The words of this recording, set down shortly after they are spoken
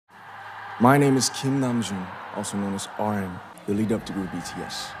My name is Kim Namjoon, also known as RM, the lead up to group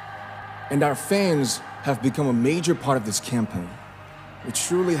BTS. And our fans have become a major part of this campaign. We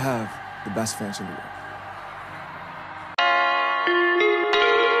truly have the best fans in the world.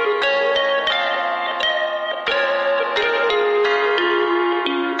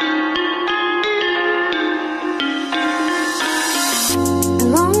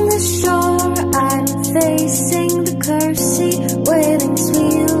 Along the shore, I'm facing the curved sea, waiting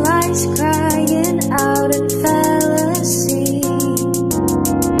sweet lies, crying out in fallacy.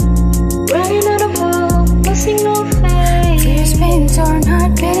 Running out of hope, losing no faith. Tears being torn,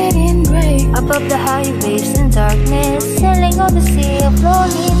 heart painted in gray. Above the highways in darkness, sailing on the sea of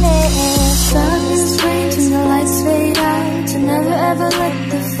loneliness. Darkness reigns and the lights fade out, to never ever let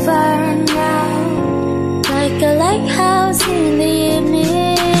the fire out. Like a lighthouse in the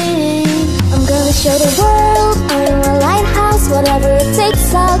evening, I'm gonna show the world I'm a lighthouse. Whatever it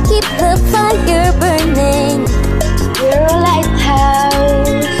takes, I'll keep the fire burning. We're a lighthouse.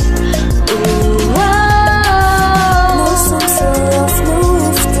 Ooh, whoa. No songs are off, no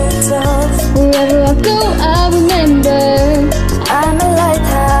lifted off. Wherever I go, I'll remember. I'm a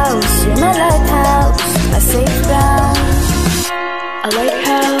lighthouse, you're my lighthouse, my safe ground. A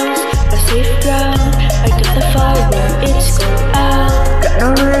lighthouse, a safe ground. I get the fire where it's go out. Got no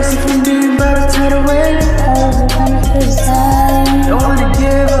mercy for me, but I turn away. Don't wanna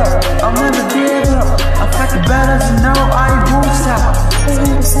give up, I'll never give up. I'll fight the battles and know I won't stop.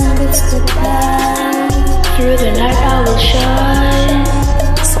 Through the night I will shine.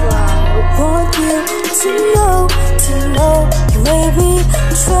 So I want you to know you baby,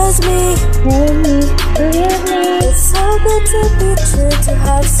 trust me. Forgive me. It's so good to be true, to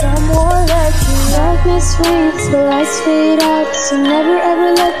have someone like you. Darkness reigns, the lights fade out, so never ever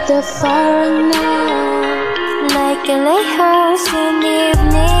let the fire out. Like a lighthouse in the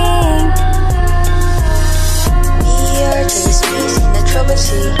evening, we are to the space in the troubled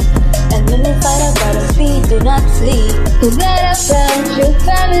sea. And when we find our battles, we do not flee. Who better find your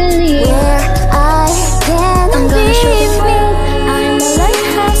family?